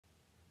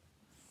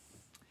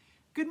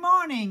Good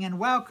morning and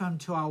welcome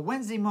to our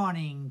Wednesday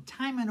morning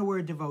Time in the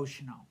Word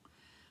devotional.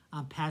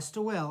 I'm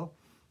Pastor Will,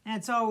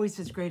 and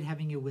it's great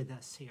having you with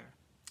us here.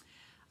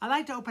 I'd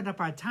like to open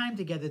up our time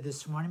together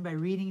this morning by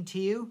reading to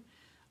you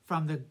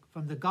from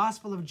the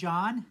Gospel of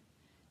John,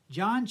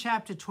 John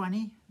chapter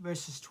 20,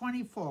 verses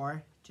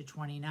 24 to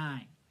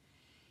 29.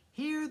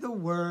 Hear the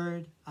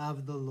word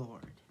of the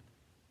Lord.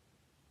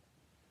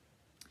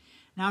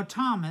 Now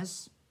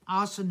Thomas,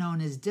 also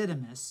known as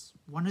Didymus,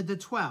 one of the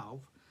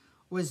 12,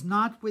 was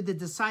not with the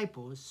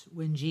disciples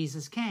when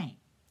Jesus came.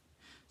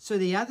 So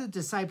the other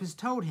disciples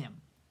told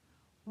him,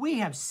 "We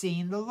have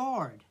seen the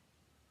Lord."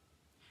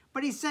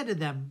 But he said to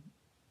them,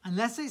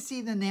 "Unless I see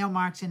the nail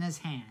marks in his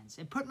hands,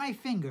 and put my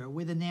finger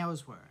where the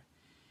nails were,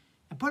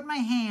 and put my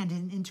hand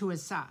into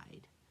his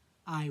side,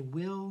 I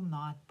will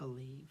not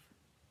believe."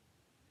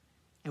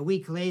 A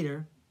week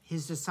later,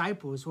 his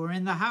disciples were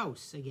in the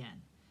house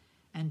again,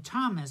 and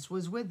Thomas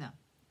was with them.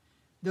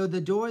 Though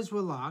the doors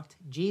were locked,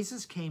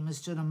 Jesus came and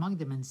stood among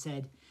them and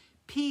said,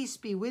 "Peace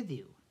be with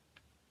you."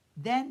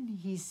 Then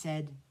he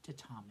said to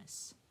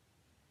Thomas,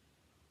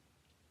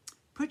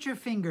 "Put your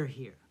finger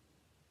here.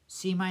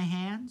 See my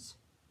hands?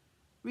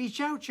 Reach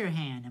out your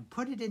hand and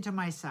put it into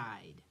my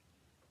side.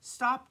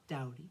 Stop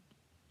doubting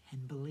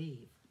and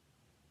believe."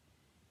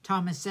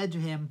 Thomas said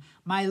to him,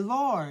 "My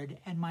Lord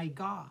and my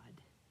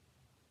God."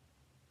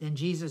 Then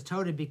Jesus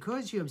told him,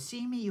 "Because you have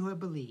seen me, you have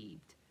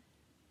believed.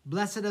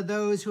 Blessed are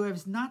those who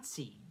have not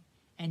seen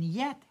and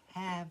yet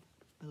have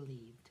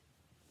believed."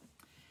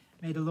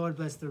 May the Lord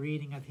bless the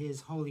reading of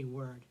his holy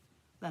word.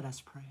 Let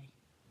us pray.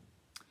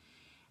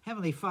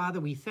 Heavenly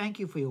Father, we thank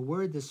you for your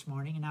word this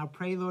morning, and now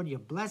pray, Lord, your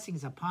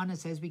blessings upon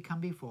us as we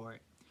come before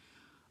it.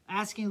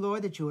 Asking,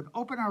 Lord, that you would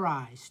open our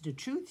eyes to the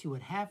truth you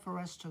would have for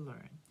us to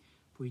learn.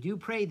 For we do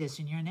pray this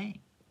in your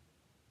name.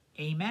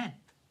 Amen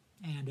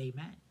and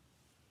amen.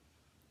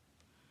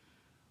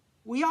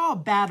 We all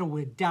battle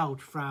with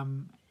doubt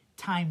from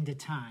time to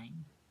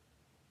time.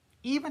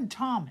 Even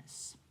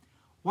Thomas,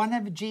 one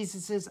of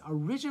Jesus'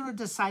 original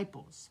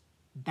disciples,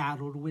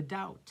 battled with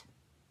doubt.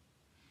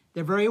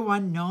 The very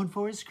one known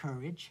for his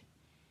courage,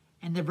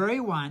 and the very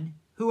one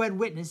who had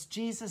witnessed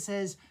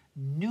Jesus'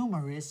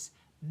 numerous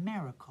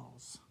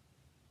miracles.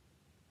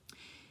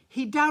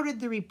 He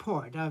doubted the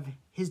report of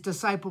his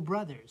disciple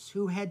brothers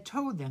who had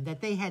told them that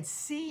they had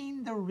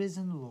seen the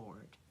risen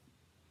Lord,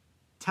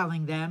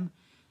 telling them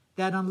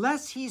that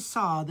unless he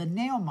saw the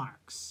nail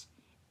marks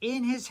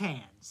in his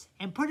hands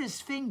and put his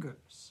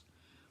fingers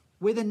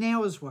where the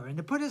nails were and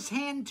to put his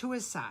hand to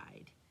his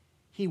side,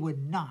 he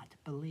would not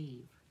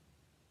believe.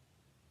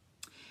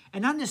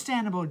 An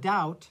understandable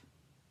doubt.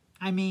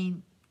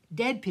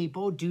 Dead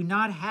people do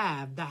not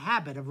have the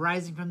habit of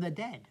rising from the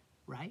dead,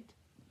 right?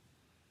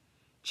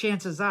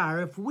 Chances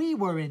are, if we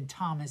were in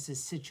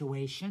Thomas's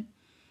situation,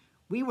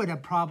 we would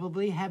have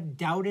probably have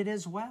doubted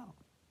as well.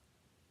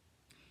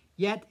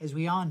 Yet, as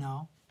we all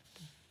know,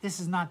 this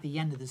is not the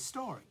end of the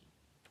story.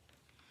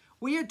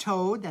 We are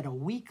told that a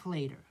week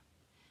later,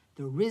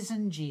 the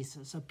risen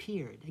Jesus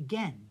appeared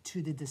again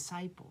to the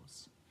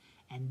disciples,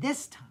 and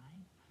this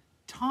time,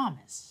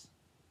 Thomas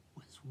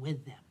was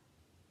with them.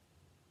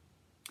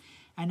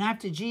 And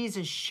after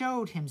Jesus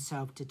showed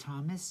himself to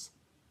Thomas,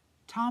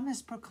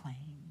 Thomas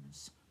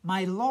proclaims,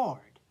 "My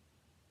Lord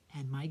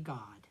and my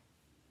God."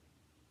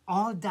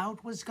 All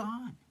doubt was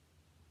gone.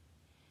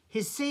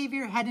 His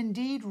Savior had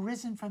indeed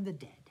risen from the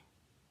dead.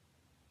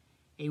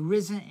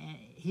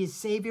 His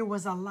Savior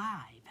was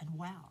alive and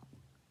well.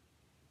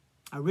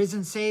 A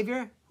risen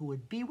Savior who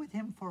would be with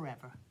him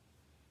forever,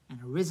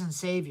 and a risen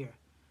Savior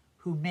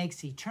who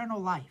makes eternal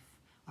life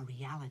a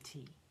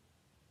reality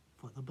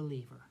for the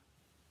believer.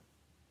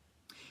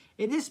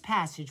 In this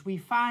passage, we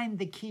find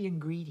the key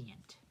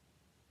ingredient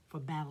for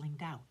battling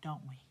doubt,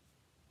 don't we?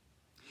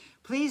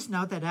 Please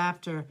note that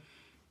after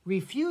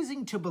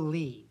refusing to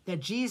believe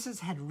that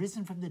Jesus had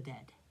risen from the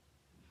dead,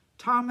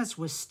 Thomas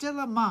was still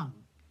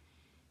among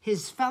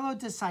his fellow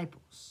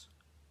disciples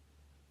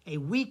a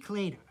week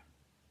later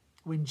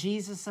when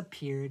Jesus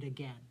appeared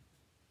again.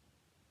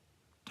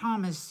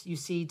 Thomas, you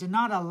see, did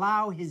not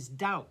allow his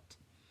doubt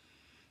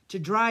to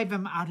drive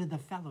him out of the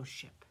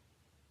fellowship.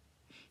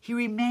 He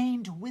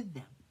remained with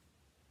them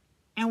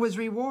and was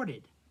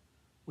rewarded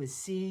with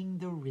seeing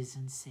the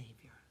risen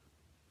Savior.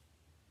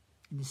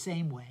 In the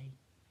same way,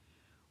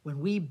 when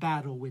we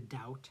battle with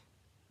doubt,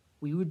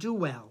 we would do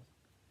well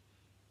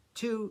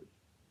to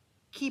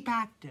keep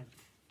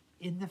active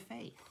in the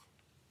faith,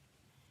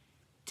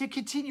 to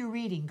continue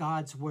reading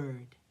God's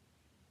Word,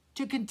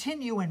 to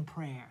continue in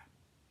prayer,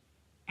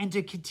 and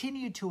to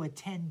continue to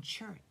attend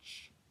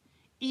church,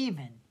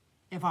 even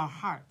if our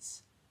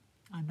hearts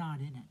are not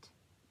in it.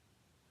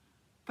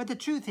 But the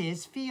truth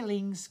is,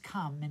 feelings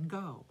come and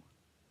go,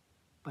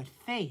 but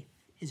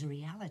faith is a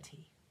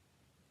reality,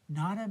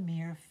 not a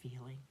mere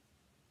feeling.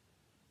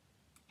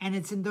 And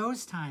it's in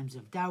those times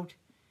of doubt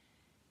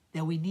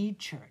that we need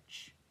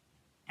church,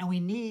 and we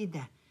need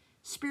the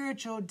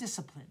spiritual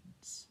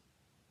disciplines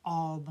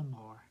all the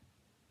more.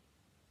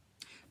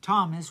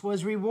 Thomas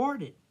was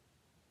rewarded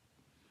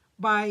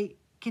by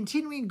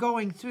continuing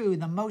going through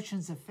the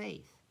motions of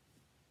faith,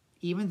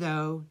 even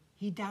though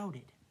he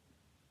doubted,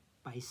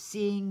 by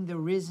seeing the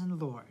risen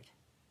Lord,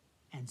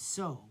 and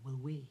so will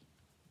we.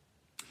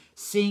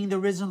 Seeing the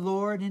risen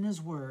Lord in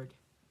his word,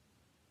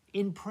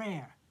 in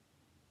prayer,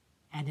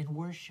 and in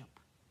worship.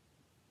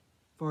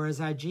 For as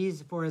our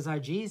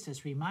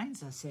Jesus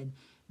reminds us in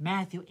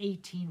Matthew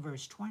 18,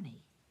 verse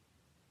 20,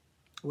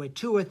 where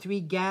 2 or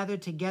 3 gather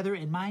together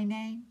in my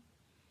name,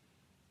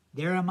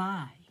 there am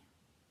I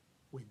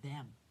with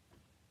them.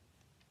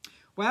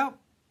 Well,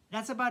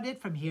 that's about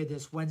it from here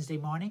this Wednesday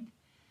morning.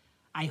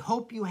 I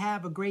hope you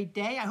have a great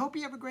day. I hope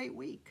you have a great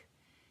week.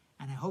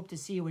 And I hope to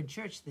see you in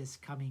church this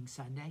coming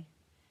Sunday.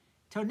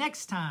 Till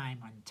next time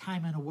on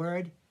Time and a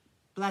Word,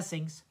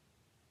 blessings.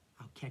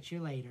 I'll catch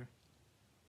you later.